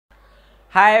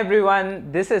Hi everyone,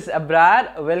 this is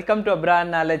Abrar. Welcome to Abrar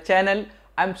Knowledge channel.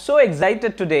 I'm so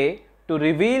excited today to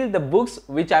reveal the books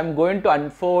which I'm going to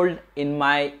unfold in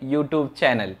my YouTube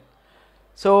channel.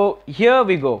 So here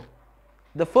we go.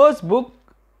 The first book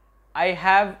I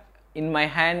have in my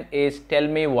hand is Tell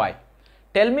Me Why.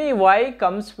 Tell Me Why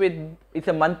comes with, it's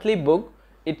a monthly book.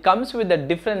 It comes with a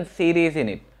different series in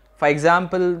it. For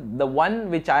example, the one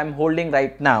which I am holding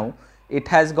right now, it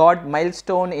has got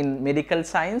milestone in medical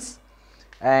science,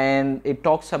 and it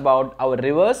talks about our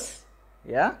rivers,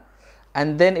 yeah,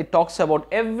 and then it talks about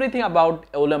everything about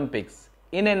Olympics,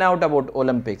 in and out about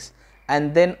Olympics,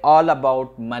 and then all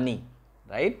about money,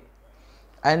 right,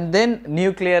 and then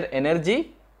nuclear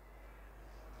energy,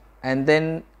 and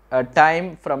then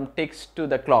time from ticks to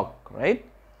the clock, right,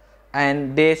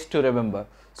 and days to remember.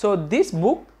 So this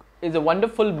book is a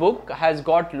wonderful book, has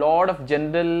got lot of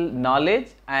general knowledge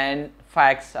and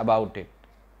facts about it.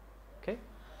 Okay,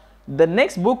 the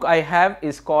next book I have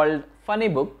is called Funny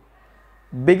Book,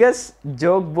 biggest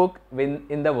joke book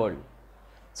in the world.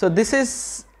 So this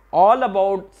is all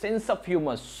about sense of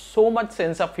humor, so much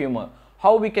sense of humor,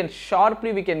 how we can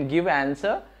sharply we can give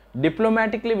answer,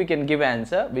 diplomatically we can give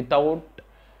answer without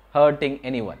hurting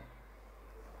anyone.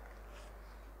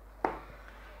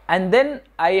 And then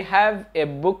I have a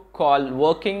book called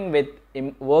Working with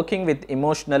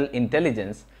Emotional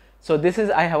Intelligence. So this is,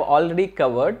 I have already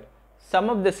covered some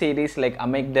of the series like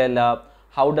amygdala,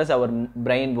 how does our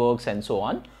brain works, and so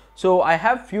on. So I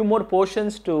have few more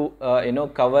portions to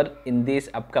cover in these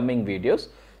upcoming videos.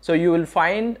 So you will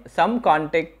find some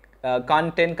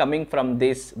content coming from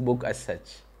this book as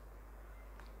such.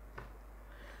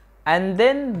 And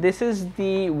then this is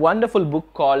the wonderful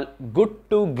book called Good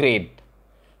to Great.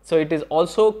 So it is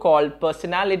also called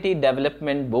personality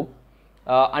development book,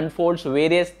 unfolds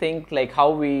various things like how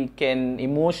we can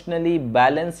emotionally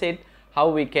balance it, how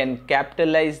we can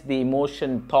capitalize the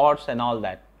emotion, thoughts and all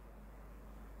that.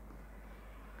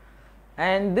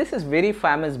 And this is very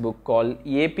famous book called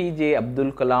APJ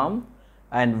Abdul Kalam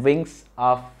and Wings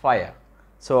of Fire.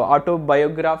 So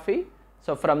autobiography.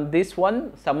 So from this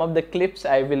one, some of the clips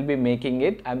I will be making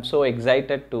it. I'm so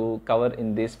excited to cover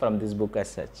in this from this book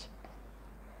as such.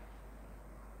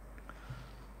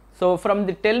 So from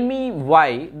the Tell Me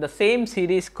Why, the same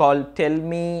series called Tell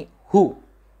Me Who,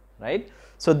 right?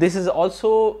 So this is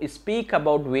also speak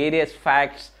about various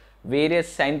facts, various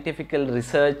scientific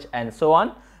research and so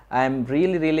on. I am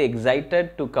really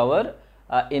excited to cover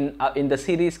in the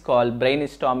series called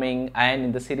Brainstorming, and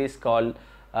in the series called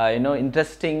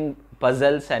interesting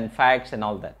puzzles and facts and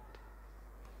all that.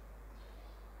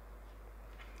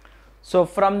 So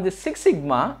from the Six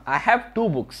Sigma, I have two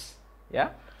books, yeah.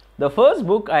 The first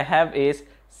book I have is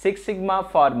Six Sigma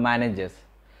for Managers.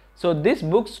 So this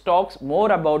book talks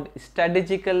more about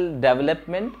strategical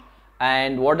development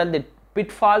and what are the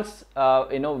pitfalls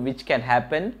which can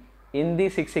happen in the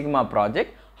Six Sigma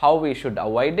project, how we should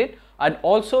avoid it, and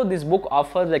also this book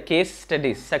offers the case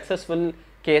studies, successful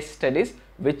case studies,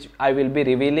 which I will be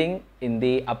revealing in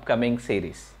the upcoming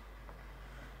series.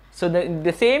 So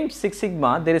the same Six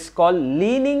Sigma, there is called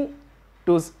Leaning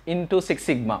into Six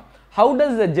Sigma. How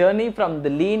does the journey from the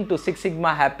Lean to Six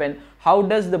Sigma happen? How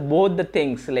does both the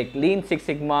things like Lean, Six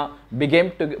Sigma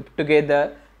became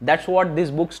together? That's what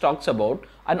this book talks about.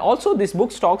 And also this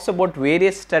book talks about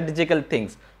various strategical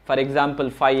things. For example,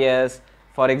 fires,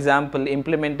 for example,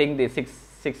 implementing the Six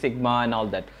Sigma and all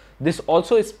that. This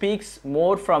also speaks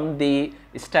more from the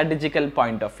strategical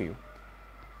point of view.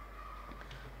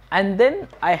 And then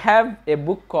I have a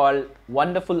book called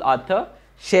wonderful author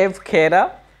Shiv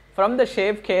Khera. From the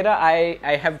Shiv Khera,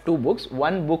 I have two books.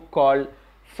 One book called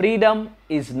Freedom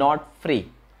is Not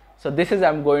Free. So this is,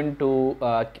 I'm going to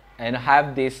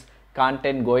have this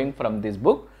content going from this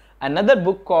book. Another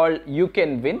book called You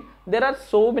Can Win. There are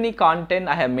so many content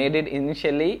I have made it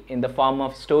initially in the form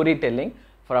of storytelling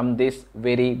from this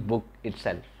very book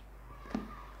itself.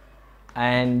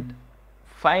 And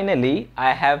finally,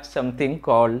 I have something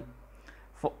called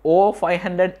over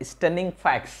 500 Stunning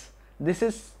Facts. This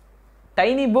is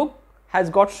tiny book, has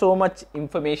got so much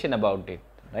information about it,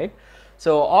 right?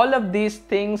 So all of these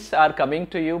things are coming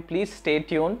to you. Please stay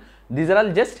tuned. These are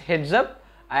all just heads up,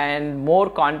 and more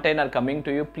content are coming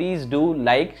to you. Please do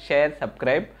like, share,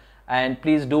 subscribe, and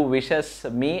please do wishes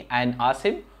me and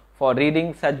Asim for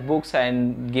reading such books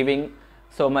and giving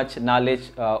so much knowledge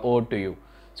over to you.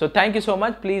 So thank you so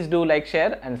much. Please do like,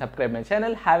 share and subscribe my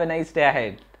channel. Have a nice day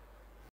ahead.